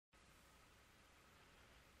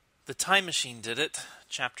The Time Machine Did It,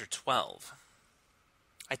 Chapter 12.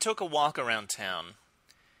 I took a walk around town.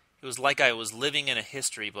 It was like I was living in a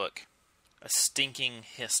history book. A stinking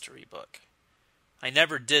history book. I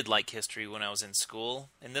never did like history when I was in school,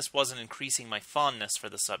 and this wasn't increasing my fondness for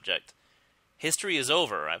the subject. History is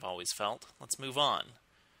over, I've always felt. Let's move on.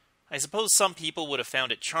 I suppose some people would have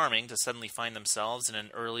found it charming to suddenly find themselves in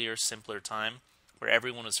an earlier, simpler time, where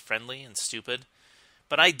everyone was friendly and stupid.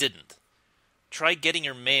 But I didn't. Try getting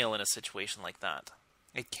your mail in a situation like that.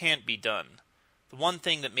 It can't be done. The one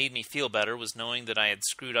thing that made me feel better was knowing that I had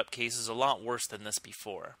screwed up cases a lot worse than this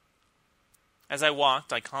before. As I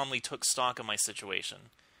walked, I calmly took stock of my situation.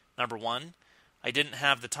 Number one, I didn't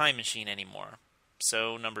have the time machine anymore.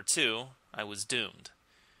 So, number two, I was doomed.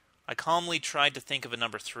 I calmly tried to think of a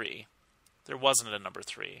number three. There wasn't a number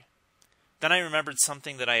three. Then I remembered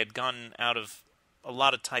something that had gotten me out of a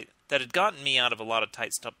lot of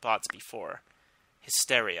tight spots before.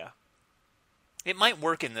 Hysteria. It might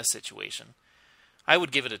work in this situation. I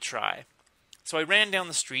would give it a try. So I ran down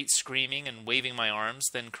the street screaming and waving my arms,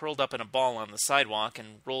 then curled up in a ball on the sidewalk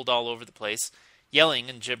and rolled all over the place,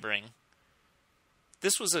 yelling and gibbering.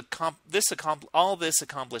 All this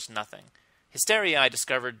accomplished nothing. Hysteria, I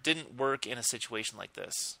discovered, didn't work in a situation like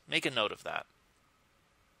this. Make a note of that.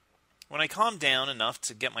 When I calmed down enough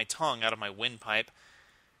to get my tongue out of my windpipe,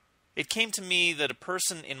 it came to me that a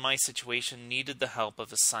person in my situation needed the help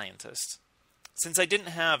of a scientist. Since I didn't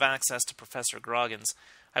have access to Professor Groggins,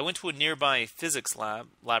 I went to a nearby physics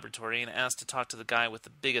laboratory and asked to talk to the guy with the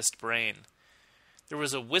biggest brain. There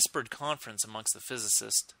was a whispered conference amongst the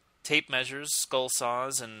physicists. Tape measures, skull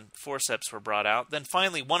saws, and forceps were brought out. Then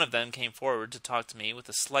finally one of them came forward to talk to me with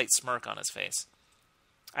a slight smirk on his face.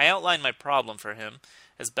 I outlined my problem for him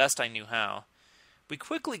as best I knew how. We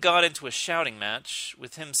quickly got into a shouting match,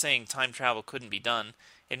 with him saying time travel couldn't be done,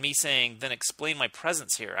 and me saying, "Then explain my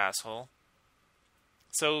presence here, asshole."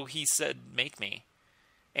 So he said, "Make me."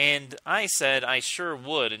 And I said I sure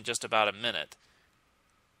would in just about a minute.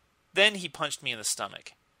 Then he punched me in the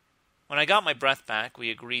stomach. When I got my breath back, we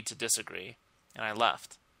agreed to disagree, and I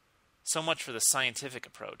left. So much for the scientific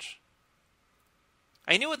approach.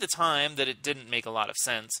 I knew at the time that it didn't make a lot of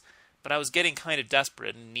sense, but I was getting kind of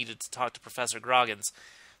desperate and needed to talk to Professor Groggins,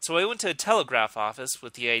 so I went to a telegraph office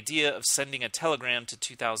with the idea of sending a telegram to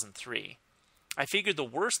 2003. I figured the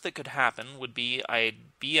worst that could happen would be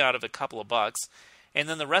I'd be out of a couple of bucks, and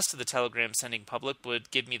then the rest of the telegram sending public would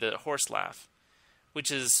give me the horse laugh, which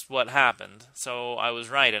is what happened, so I was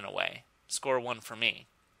right in a way. Score one for me.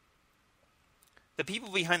 The people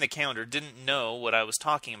behind the counter didn't know what I was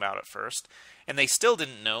talking about at first, and they still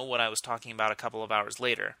didn't know what I was talking about a couple of hours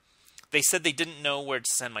later. They said they didn't know where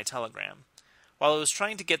to send my telegram. While I was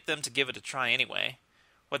trying to get them to give it a try anyway.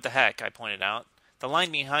 What the heck, I pointed out. The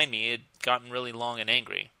line behind me had gotten really long and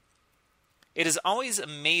angry. It has always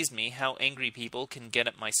amazed me how angry people can get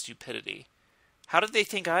at my stupidity. How do they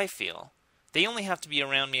think I feel? They only have to be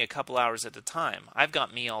around me a couple hours at a time. I've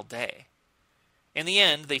got me all day. In the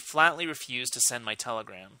end, they flatly refused to send my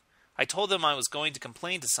telegram. I told them I was going to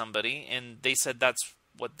complain to somebody, and they said that's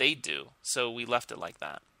what they'd do, so we left it like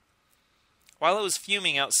that. While I was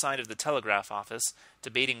fuming outside of the telegraph office,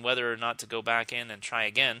 debating whether or not to go back in and try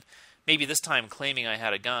again, maybe this time claiming I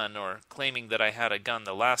had a gun, or claiming that I had a gun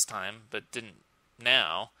the last time, but didn't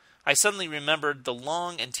now, I suddenly remembered the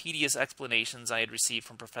long and tedious explanations I had received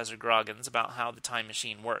from Professor Groggins about how the time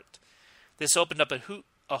machine worked. This opened up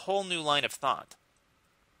a whole new line of thought.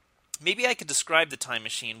 Maybe I could describe the time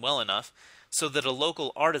machine well enough so that a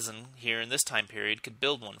local artisan here in this time period could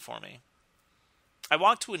build one for me. I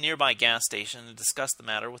walked to a nearby gas station and discussed the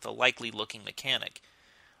matter with a likely-looking mechanic.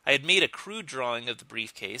 I had made a crude drawing of the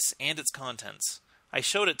briefcase and its contents. I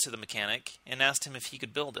showed it to the mechanic and asked him if he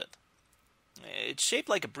could build it. "It's shaped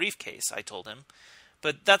like a briefcase," I told him,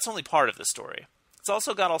 "but that's only part of the story. It's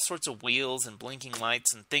also got all sorts of wheels and blinking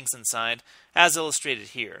lights and things inside, as illustrated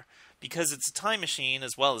here, because it's a time machine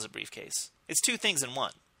as well as a briefcase. It's two things in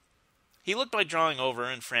one." He looked my drawing over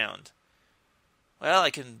and frowned. "Well,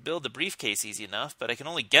 I can build the briefcase easy enough, but I can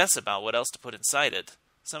only guess about what else to put inside it.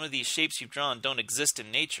 Some of these shapes you've drawn don't exist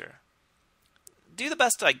in nature." Do the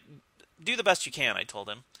best you can," I told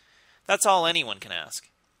him. "That's all anyone can ask."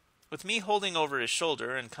 With me holding over his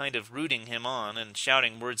shoulder and kind of rooting him on and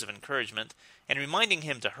shouting words of encouragement and reminding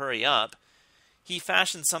him to hurry up, he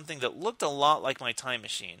fashioned something that looked a lot like my time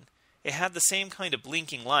machine. It had the same kind of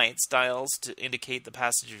blinking lights, dials to indicate the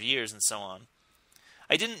passage of years, and so on.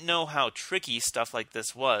 I didn't know how tricky stuff like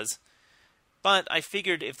this was, but I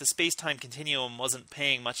figured if the space-time continuum wasn't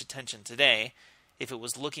paying much attention today, if it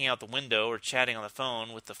was looking out the window or chatting on the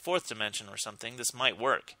phone with the fourth dimension or something, this might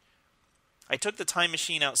work. I took the time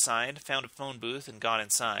machine outside, found a phone booth, and got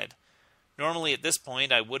inside. Normally at this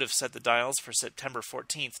point I would have set the dials for September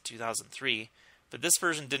 14th, 2003, but this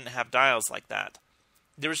version didn't have dials like that.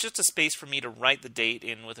 There was just a space for me to write the date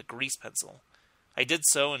in with a grease pencil. I did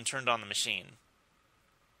so and turned on the machine.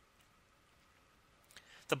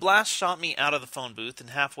 The blast shot me out of the phone booth and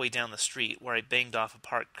halfway down the street, where I banged off a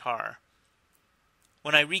parked car.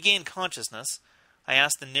 When I regained consciousness, I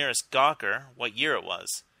asked the nearest gawker what year it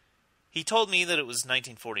was. He told me that it was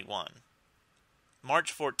 1941.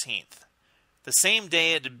 March 14th. The same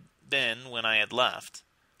day it had been when I had left.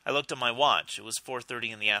 I looked at my watch. It was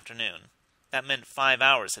 4:30 in the afternoon. That meant 5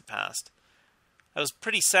 hours had passed. I was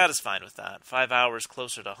pretty satisfied with that. 5 hours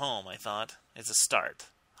closer to home, I thought. It's a start.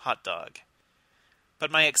 Hot dog.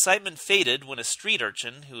 But my excitement faded when a street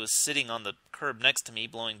urchin, who was sitting on the curb next to me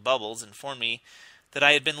blowing bubbles, informed me that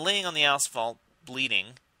I had been laying on the asphalt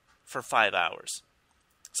bleeding for 5 hours.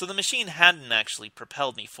 So the machine hadn't actually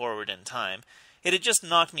propelled me forward in time. It had just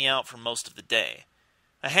knocked me out for most of the day.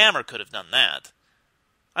 A hammer could have done that.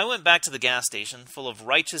 I went back to the gas station, full of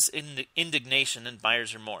righteous indignation and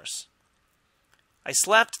buyer's remorse. I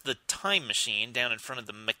slapped the time machine down in front of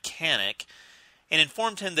the mechanic and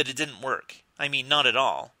informed him that it didn't work. I mean, not at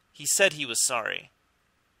all. He said he was sorry.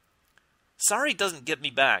 Sorry doesn't get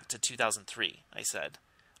me back to 2003, I said,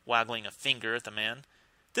 waggling a finger at the man.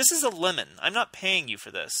 This is a lemon. I'm not paying you for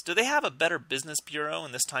this. Do they have a better business bureau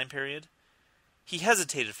in this time period? He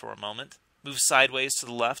hesitated for a moment, moved sideways to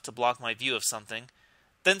the left to block my view of something,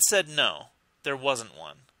 then said no, there wasn't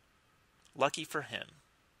one. Lucky for him.